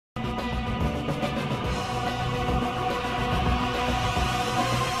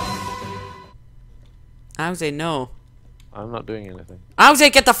Owzy, no. I'm not doing anything.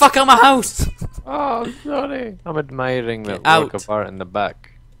 Owzy, get the fuck out of my house! Oh, sorry. I'm admiring the Get work out. of art in the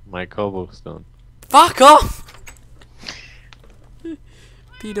back. My cobblestone. Fuck off!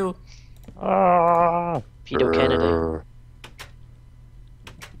 Pedo. Ah. Pedo Kennedy.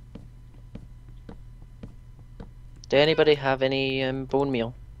 Do anybody have any bone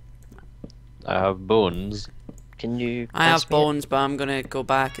meal? I have bones. Can you I have pass me it? bones, but I'm gonna go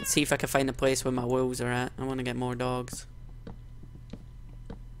back and see if I can find a place where my wolves are at. I want to get more dogs.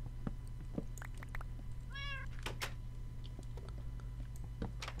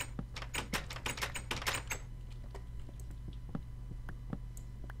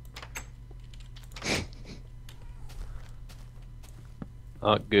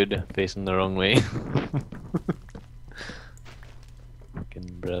 Oh, good. Facing the wrong way.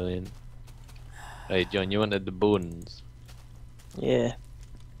 Fucking brilliant. Right, John, you wanted the bones. Yeah.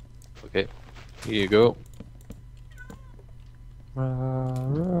 Okay, here you go.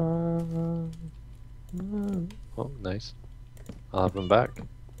 Oh, nice. I'll have them back.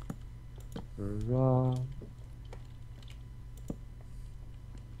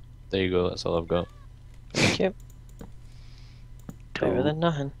 There you go, that's all I've got. Thank you. Better than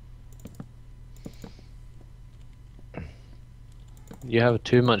nothing. You have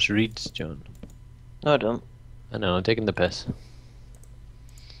too much reeds, John. No, I don't. I know, I'm taking the piss.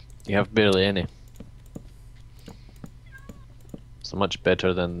 You have barely any. So much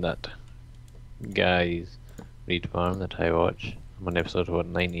better than that guy's reed farm that I watch. I'm on episode, what,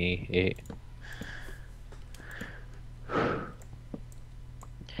 98?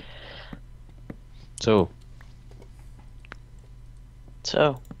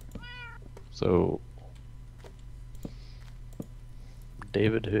 So,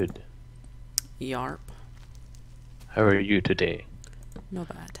 David Hood, Yarp. how are you today? Not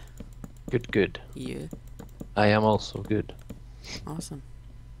bad. Good, good. You. I am also good. Awesome.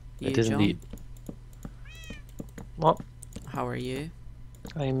 I You, did John? indeed. What? How are you?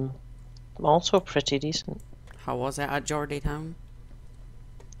 I'm also pretty decent. How was it at Geordie Town?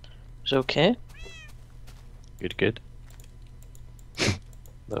 It's okay. Good, good.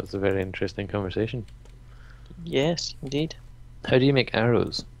 That was a very interesting conversation. Yes, indeed. How do you make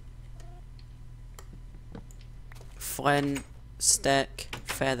arrows? Flint, stick,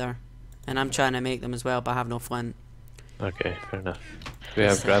 feather. And I'm trying to make them as well, but I have no flint. Okay, fair enough. We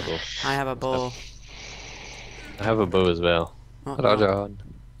have gravel. I have a bow. I have a bow as well. Oh, Hello, no. John.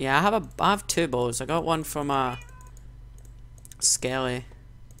 Yeah, I have two bows. I got one from a Skelly.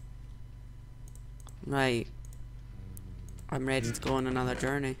 Right. I'm ready to go on another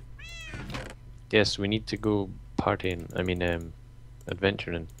journey. Yes, we need to go partying. I mean,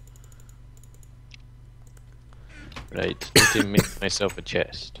 adventuring. Right, need to make myself a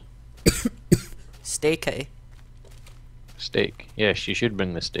chest. Steaky. Steak. Yes, you should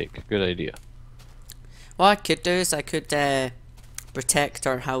bring the steak. Good idea. What I could do is I could protect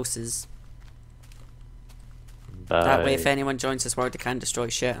our houses. That way if anyone joins this world they can't destroy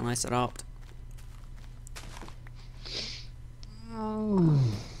shit unless they're opt.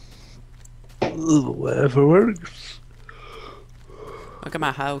 Whatever works. Look at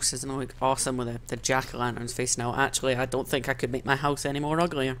my house, isn't it like awesome with the jack-o'-lanterns facing out? Actually, I don't think I could make my house any more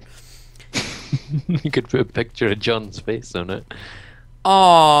uglier. You could put a picture of John's face on it.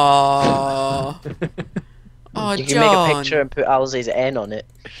 Oh, oh, You can John. make a picture and put Alzy's N on it.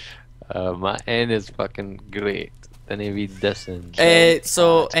 My N is fucking great. Then if he doesn't.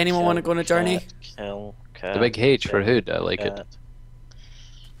 So anyone want to go on a journey? Kill, The big H for Hood, I like it.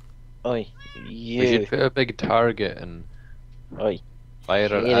 Oi, We should you. put a big target and Oi, fire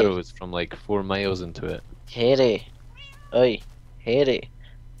our Hairy. arrows from like 4 miles into it. Harry. Oi, Harry.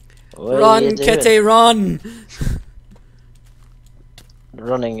 What are you Run, doing? kitty, run!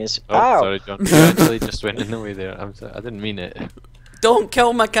 Running is. Oh, Ow! sorry, John. You actually just went in the way there. I'm sorry. I didn't mean it. Don't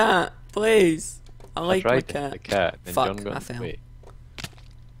kill my cat, please. I like I my tried to hit cat. the cat, and Fuck, John got I in the failed. way.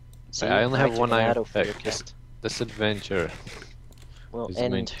 See, I only have took one an iron arrow for your pick. kist. This adventure Will is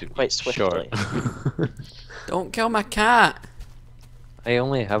meant end to be quite swiftly. short. Don't kill my cat. I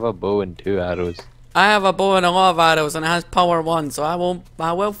only have a bow and 2 arrows. I have a bow and a lot of arrows and it has power 1, so I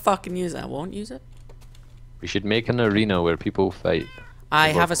will fucking use it. I won't use it. We should make an arena where people fight.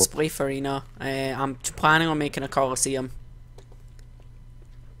 I Over have a co- spleef arena. I'm planning on making a coliseum.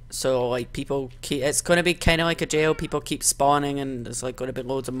 So like people keep, it's gonna be kind of like a jail. People keep spawning and there's like gonna be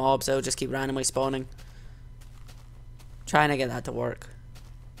loads of mobs. They'll just keep randomly spawning. Trying to get that to work.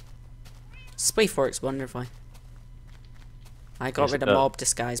 Spleef works wonderfully. I got Yes, rid it of does. mob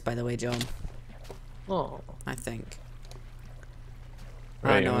disguise, by the way, John. Oh, I think.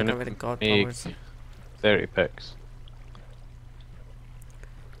 Right, Oh no, I'm I got gonna rid of god make powers. 30 picks.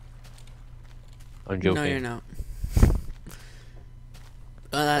 I'm joking. No, you're not.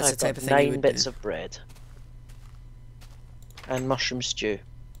 Well, that's I've the type got of thing you 9 would bits do. of bread. And mushroom stew.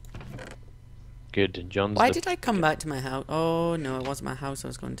 Good. And John's Why the did I come back to my house? Oh no, it wasn't my house I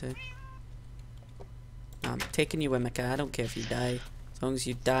was going to. No, I'm taking you with Mika. I don't care if you die. As long as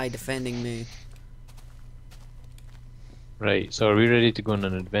you die defending me. Right, so are we ready to go on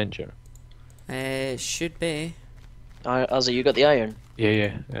an adventure? Should be. Ozzy, you got the iron?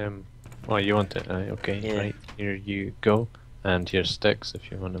 Yeah. Oh, you want it? Okay, Yeah. right. Here you go. And your sticks if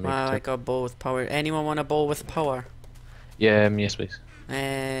you want to make Wow, I it. got a bowl with power. Anyone want a bowl with power? Yeah, yes please.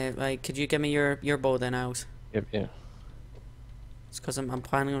 Like, could you give me your bowl then, Owls? Yep, yeah. It's because I'm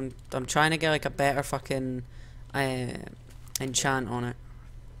planning on. I'm trying to get like a better fucking enchant on it.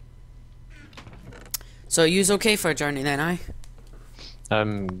 So, you's okay for a journey then, aye?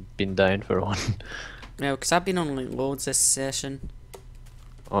 I'm been dying for one. Yeah, because I've been on like loads this session.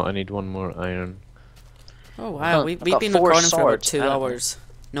 Oh, I need one more iron. Oh wow, Huh, we've I've got been 4 recording for about swords. 2 I don't know. hours.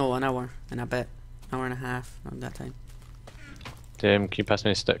 No, an hour and a bit. Hour and a half, not that time. Can you pass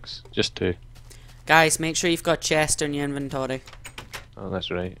me sticks? Just 2. Guys, make sure you've got chest in your inventory. Oh, that's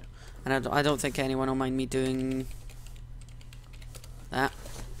right. And I don't think anyone will mind me doing that.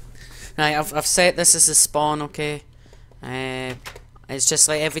 Right, I've set this as a spawn, okay? It's just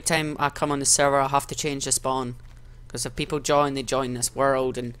like every time I come on the server, I have to change the spawn. Because if people join, they join this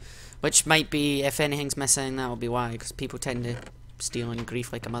world, and which might be, if anything's missing, that'll be why. Because people tend to steal and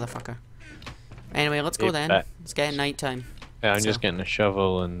grief like a motherfucker. Anyway, let's go Hey, then. bet. It's getting night time. Yeah, I'm So- just getting a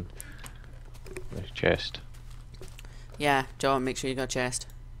shovel and a chest. Yeah, John, make sure you got chest.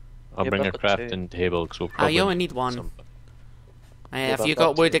 I'll Yep, bring a I've got 2. crafting table because we'll Ah, probably you only need one. some- Have I've you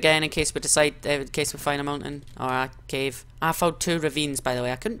got got wood 2. again in case we decide, in case we find a mountain or a cave? I found 2 ravines, by the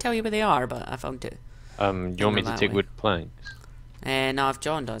way. I couldn't tell you where they are, but I found 2. Do you want me to that take way. wood planks? No, if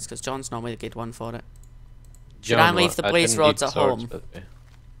John does, because John's normally a good one for it. Should John, I leave what? the blaze didn't need rods at swords, home? by the way.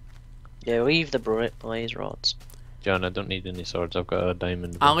 Yeah, leave the blaze rods. John, I don't need any swords. I've got a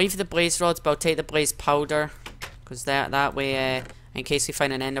diamond. I'll leave the blaze rods, but I'll take the blaze powder, because that way, in case we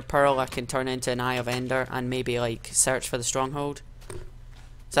find an ender pearl, I can turn it into an eye of ender and maybe like search for the stronghold.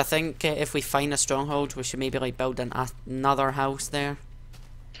 So I think if we find a stronghold, we should maybe like build another house there.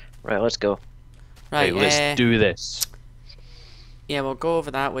 Right, let's go. Right, let's do this. yeah, we'll go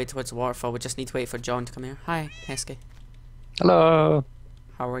over that way towards the waterfall. We just need to wait for John to come here. Hi, Heskey. Hello.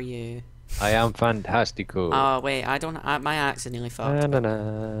 How are you? I am fantastico. Oh wait, I don't. My axe is nearly fucked.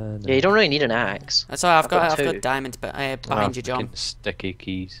 Yeah, you don't really need an axe. That's all. I've got 2. diamonds, but behind you, John. Sticky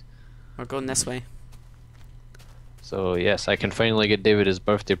keys. We're going this way. So yes, I can finally get David his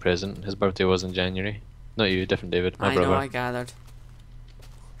birthday present. His birthday was in January. Not you, different David, my I brother. know. I gathered.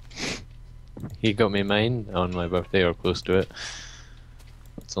 He got me mine on my birthday or close to it.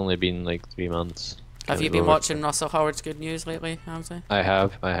 It's only been like 3 months. Have Can't you go been over- watching Russell Howard's Good News lately, Hamza? I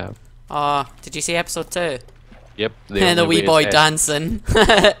have. Oh, did you see episode 2? Yep. And the only wee way boy is dancing.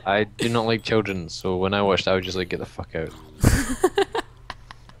 I do not like children, so when I watched, I would just like get the fuck out.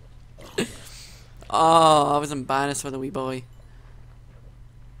 Oh, I was embarrassed for the wee boy.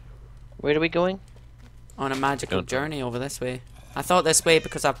 Where are we going? On a magical Don't know. journey over this way. I thought this way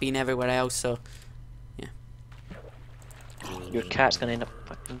because I've been everywhere else, so... Your cat's gonna end up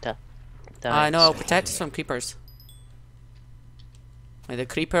fucking dying. I know, it'll protect us from creepers. Like, the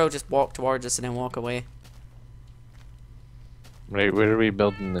creeper will just walk towards us and then walk away. Right, where are we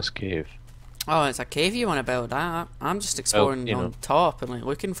building this cave? Oh, it's a cave you want to build? I'm just exploring you on know. top and like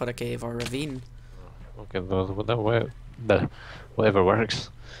looking for a cave or a ravine. Okay, whatever works.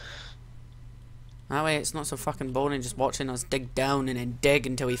 That way it's not so fucking boring just watching us dig down and then dig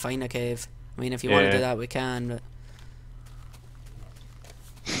until we find a cave. I mean, if you want to Yeah. do that, we can, but...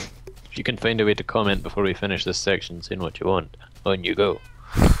 If you can find a way to comment before we finish this section saying what you want, on you go.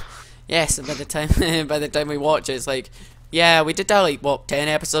 Yes, and by the time by the time we watch it, it's like, yeah, we did that like what 10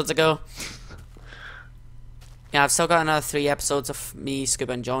 episodes ago. Yeah, I've still got another 3 episodes of me,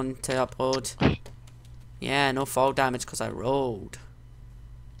 Scuba, and John to upload. Yeah, no fall damage because I rolled.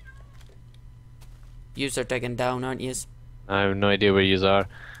 Yous are digging down, aren't yous? I have no idea where you are.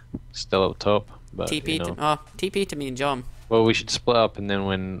 Still up top, but TP you know. TP to me and John. Well, we should split up, and then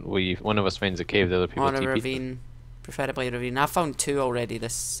when one of us finds a cave, the other people On a TP. ravine. Preferably a ravine. I found 2 already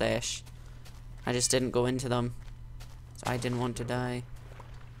this sesh. I just didn't go into them. So I didn't want to die.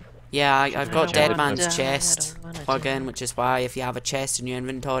 Yeah, I've got don't Dead wanna Man's die, chest I don't wanna plug-in, die. which is why if you have a chest in your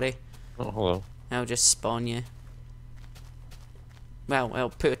inventory, Oh, hello. it'll just spawn you. Well, it'll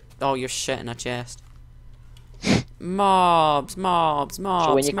put all your shit in a chest. Mobs, mobs, mobs.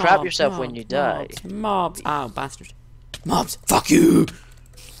 So when you crap mobs, yourself mobs, when you die. Mobs. Ow, bastard. Mobs. Fuck you.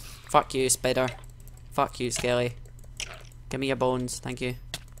 Fuck you, spider. Fuck you, Skelly. Give me your bones, thank you.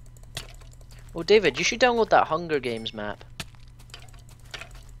 Oh, David, you should download that Hunger Games map.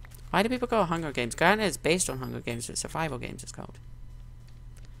 Why do people call it Hunger Games? Granted, it's based on Hunger Games, but survival games it's called.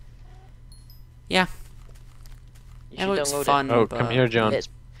 Yeah. You It should looks download fun, Oh, but come here, John.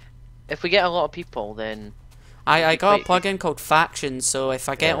 If we get a lot of people, then I got a Wait, plugin called Factions, so if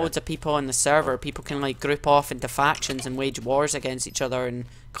I get Yeah. loads of people on the server, people can like group off into factions and wage wars against each other and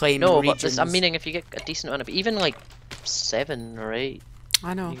claim no. regions. But this, I'm meaning if you get a decent amount of, even like 7 or 8.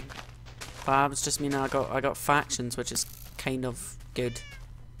 I know. you- But I was just meaning I got factions, which is kind of good.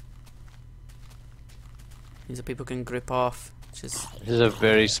 Means that people can group off, which is This is a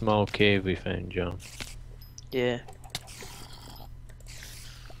very small cave we found, John. Yeah.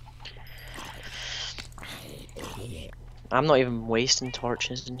 I'm not even wasting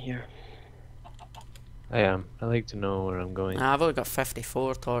torches in here. I am. I like to know where I'm going. I've only got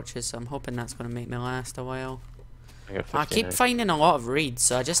 54 torches, so I'm hoping that's going to make me last a while. I got I 50 keep now. finding a lot of reeds,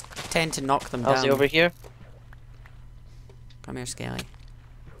 so I just tend to knock them How's down. he over here? Come here, Skelly.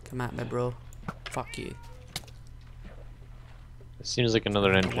 Come at me, bro. Fuck you. It seems like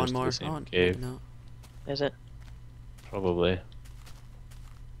another entrance One to more. the same Oh, cave. no. Is it? Probably.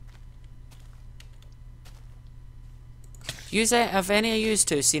 Have any of you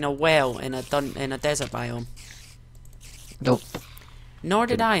two seen a well in a desert biome? Nope. Nor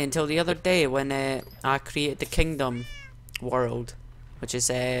did I until the other day when I created the Kingdom world, which is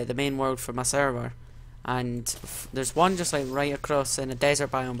the main world for my server, and there's one just like right across in a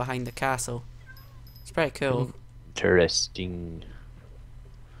desert biome behind the castle. It's pretty cool. Interesting.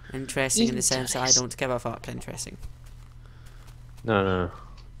 Interesting in the sense that I don't give a fuck. Interesting. No, no.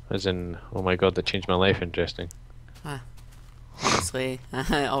 As in, oh my god, that changed my life. Interesting. Obviously,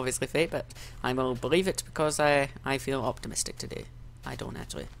 obviously fate, but I will believe it because I feel optimistic today. I don't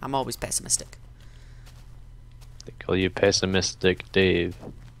actually. I'm always pessimistic. They call you pessimistic Dave.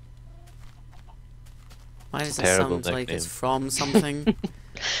 Why does it Terrible sound like it's nickname. from something?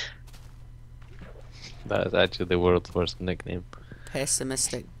 That is actually the world's worst nickname.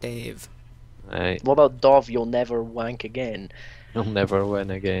 Pessimistic Dave. Aye. What about Dov? You'll never wank again. You'll never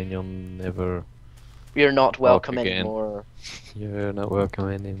win again. You'll never. You're not welcome again. anymore. You're not welcome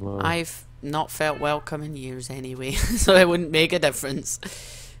anymore. I've not felt welcome in years anyway, so it wouldn't make a difference.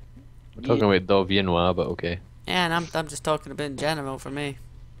 We're talking about Dov Yinwa, but okay. Yeah, and I'm just talking about in general for me.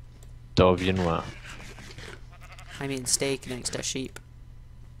 Dov Yinwa. I mean steak next to sheep.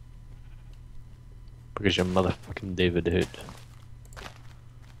 Because you're motherfucking David Hood.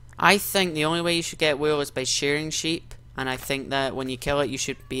 I think the only way you should get wool is by shearing sheep, and I think that when you kill it, you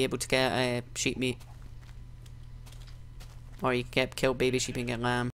should be able to get sheep meat. Or you can kill baby sheep and get lamb.